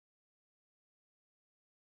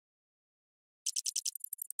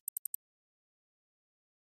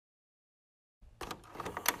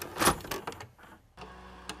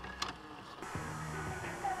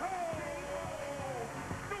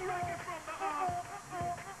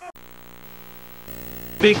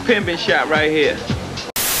big pimpin' shot right here.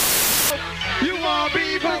 You want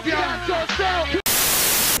me, but you got yourself.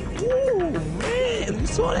 Ooh, man, you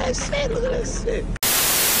saw that shit? Look at that shit.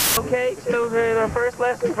 Okay, children, our first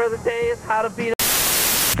lesson for the day is how to beat a...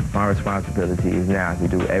 My responsibility is now to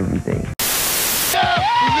do everything.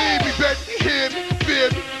 Believe me, baby, you hear me, feel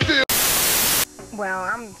me, feel me. Well,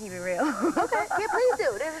 I'm gonna keep it real. Okay, yeah, please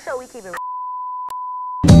do. There's a show we keep it real.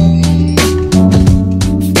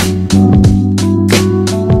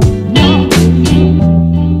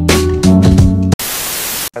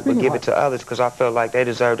 But give it to others because I feel like they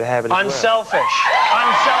deserve to have it as well. Unselfish.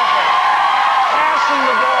 Unselfish. Passing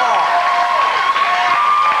the ball.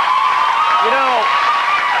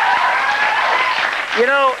 You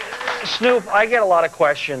know, Snoop, I get a lot of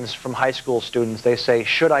questions from high school students. They say,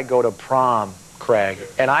 should I go to prom, Craig?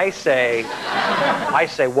 And I say,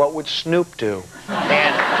 what would Snoop do?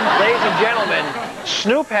 And ladies and gentlemen,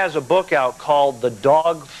 Snoop has a book out called The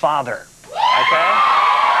Dog Father. Okay?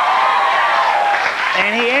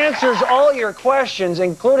 And he answers all your questions,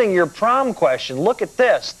 including your prom question. Look at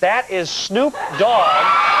this. That is Snoop Dogg.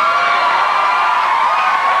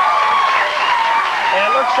 And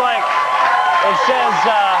it looks like it says,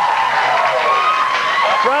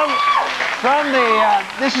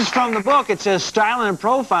 this is from the book. It says styling and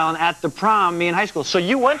profiling at the prom, me in high school. So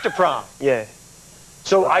you went to prom? Yeah.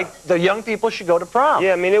 So the young people should go to prom?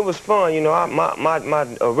 Yeah, I mean, it was fun. You know, my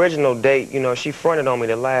original date, you know, she fronted on me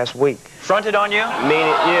the last week. Fronted on you?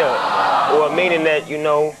 Meaning, yeah. Or meaning that, you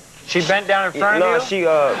know... She bent down in front of you?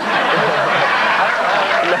 No,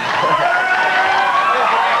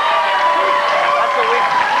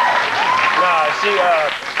 she,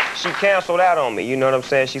 she canceled out on me, you know what I'm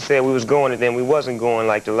saying? She said we was going and then we wasn't going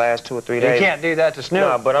like the last 2 or 3 days. You can't do that to Snoop.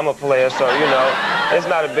 No, but I'm a player, so, you know, it's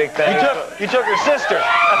not a big thing. You took your sister.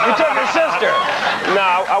 You took your sister. No,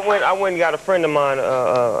 I went and got a friend of mine,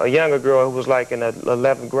 a younger girl who was like in the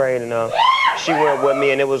 11th grade, and she went with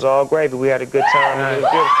me, and it was all gravy. We had a good time. And it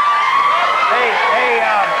was good.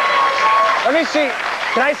 Let me see.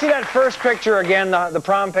 Can I see that first picture again, the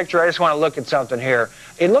prom picture? I just want to look at something here.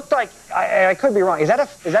 It looked like, I could be wrong. Is that a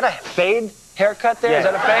fade haircut there? Yeah. Is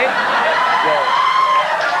that a fade?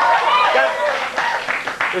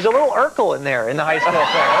 Yeah. There's a little Urkel in there in the high school thing. All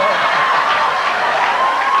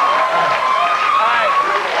right.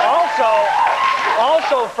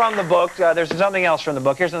 Also from the book, there's something else from the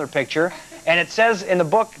book. Here's another picture. And it says in the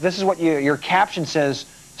book, this is what your caption says,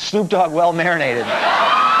 Snoop Dogg well marinated.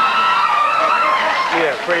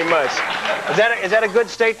 Yeah, pretty much. Is that a good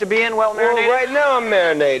state to be in, well marinated? Well, right now I'm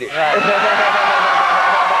marinated. Right.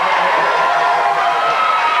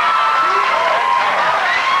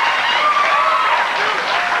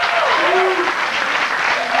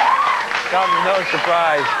 Come to no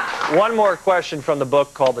surprise. One more question from the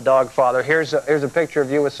book called The Dog Father. Here's a picture of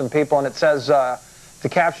you with some people, and it says, the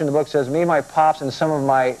caption of the book says, me, my pops, and some of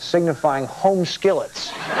my signifying home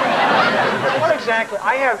skillets. What exactly?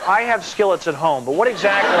 I have skillets at home, but what is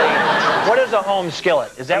a home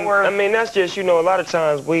skillet? Is that where... I mean, that's just, you know, a lot of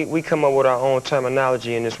times we come up with our own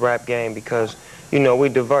terminology in this rap game because, you know, we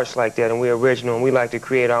diverse like that and we're original and we like to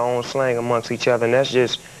create our own slang amongst each other, and that's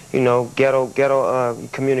just, you know, ghetto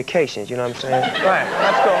communications, you know what I'm saying? Right,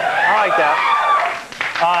 that's cool. I like that.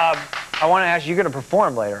 I want to ask you, you're going to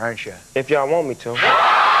perform later, aren't you? If y'all want me to.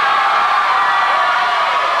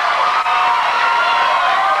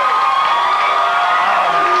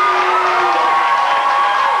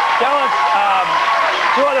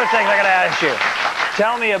 Two other things I got to ask you.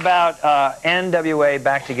 Tell me about NWA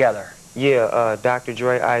Back Together. Yeah, Dr.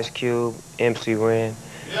 Dre, Ice Cube, MC Ren,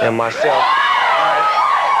 and myself.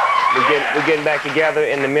 We're getting back together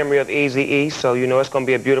in the memory of Eazy-E, so, you know, it's going to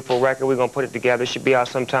be a beautiful record. We're going to put it together. It should be out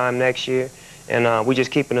sometime next year. And we're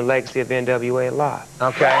just keeping the legacy of NWA alive.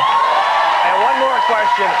 Okay. And one more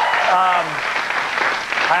question.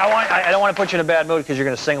 I don't want to put you in a bad mood because you're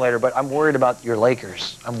going to sing later, but I'm worried about your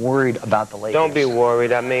Lakers. I'm worried about the Lakers. Don't be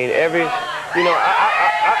worried. I mean, you know,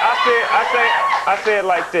 I say it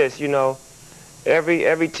like this, you know,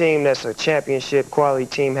 every team that's a championship quality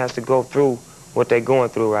team has to go through what they're going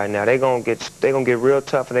through right now. They're gonna get real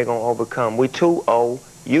tough and they're gonna overcome. We 2-0,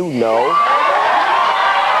 you know. All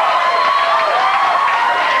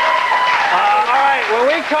right, when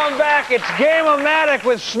we come back, it's Game-O-Matic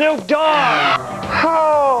with Snoop Dogg.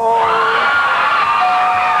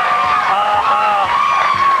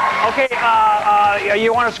 Okay,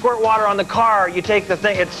 you want to squirt water on the car? You take the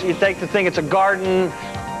thing. It's a garden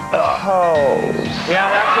hose. Yeah,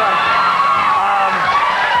 that's right.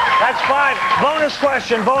 That's fine.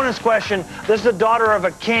 Bonus question. This is the daughter of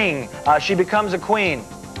a king. She becomes a queen.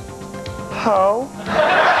 Ho.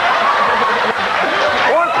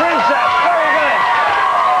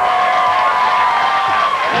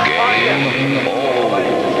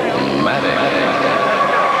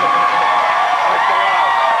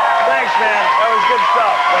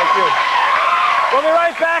 you. We'll be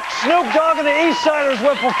right back. Snoop Dogg and the Eastsidaz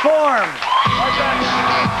will perform. Right back.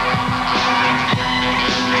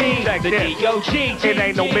 The D.O.G. It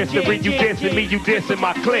ain't no mystery, you dissing me, you dissing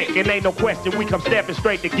my clique. It ain't no question, we come stepping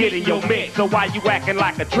straight to get in your mix. So why you acting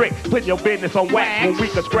like a trick? Put your business on wax when we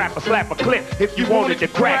could scrap or slap a clip if you wanted to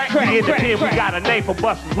crack. In the pen, we got a name for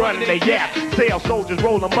busters running they yap. Sale soldiers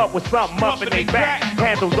roll them up with something up in they back.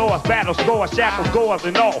 Handle doors, battle scores, shackles, gores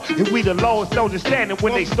and all. And we the lowest soldiers standing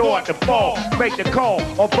when they start to fall. Make the call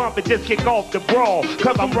or bump and just kick off the brawl.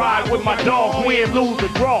 Cause I'm riding with my dog, win, lose, or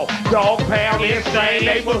draw. Dog pound, insane,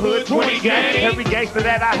 neighborhood 20 gang. Every gangster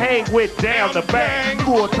that I hang with down the bang.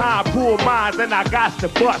 Full time, pool minds, and I got to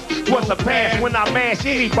bust. What's a pass when I mash,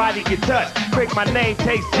 anybody can touch. Make my name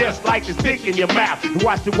taste just like the stick in your mouth. And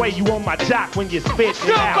watch the way you on my jock when you spit it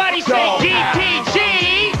out. Somebody say DPG.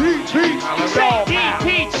 Say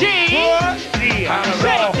DPG.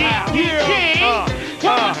 Say DPG.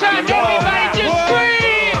 One more time, everybody just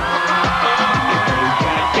scream.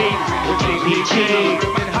 DPG.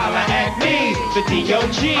 Holla at me, the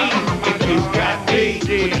D.O.G. If you got me,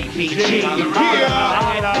 DPG.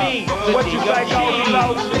 What you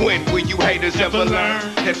say, When will you haters ever learn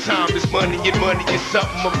that time is money and money is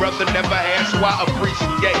something my brother never had, so I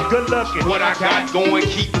appreciate good looking what I got going,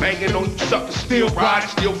 keep banging on you suckers, still riding,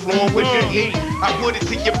 still flowing with the heat. I put it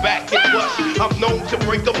to your back and bust. I'm known to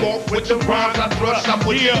break them off with the rhymes I thrust. I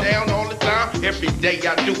put it down all the time, every day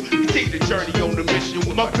I do. Take the journey on the mission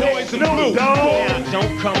with my boys in blue.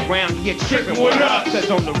 Don't come round here tripping with us. Cause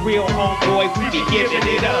on the real homeboy, we be giving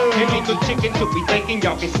it up. And ain't no chicken till we thinking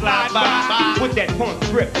y'all can slide by. With that funk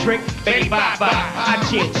drip trick, baby bye bye. I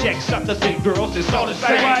chin check suckers and girls, it's all the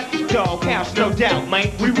same. Dog house, no doubt,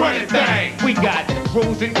 man. We running things. We got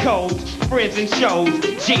rules and codes, friends and shows,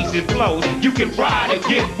 G's and flows. You can ride or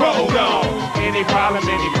get rolled on. Any problems,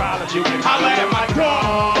 you can holler at my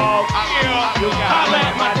dog. You can holler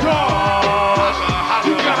at my dog.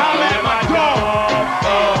 You can holler at my dog.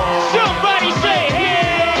 Somebody say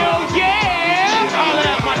hell yeah. Holler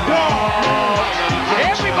at my dog.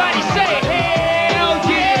 Everybody say hell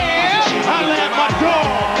yeah. Holler at my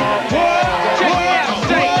dog. Check it out.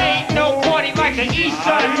 Say ain't no party like the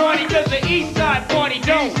Eastside party, cause the Eastside party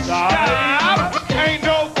don't stop. Ain't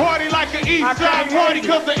no party like an Eastside party,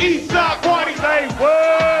 cause the Eastside party say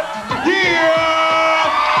what? Yeah!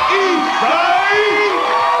 Eastside!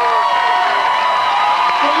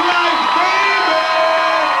 For life, baby!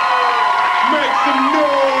 Make some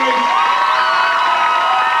noise!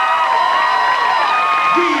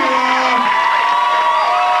 Yeah!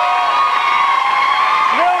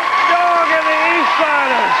 Snoop Dogg and the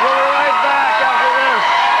Eastsidaz.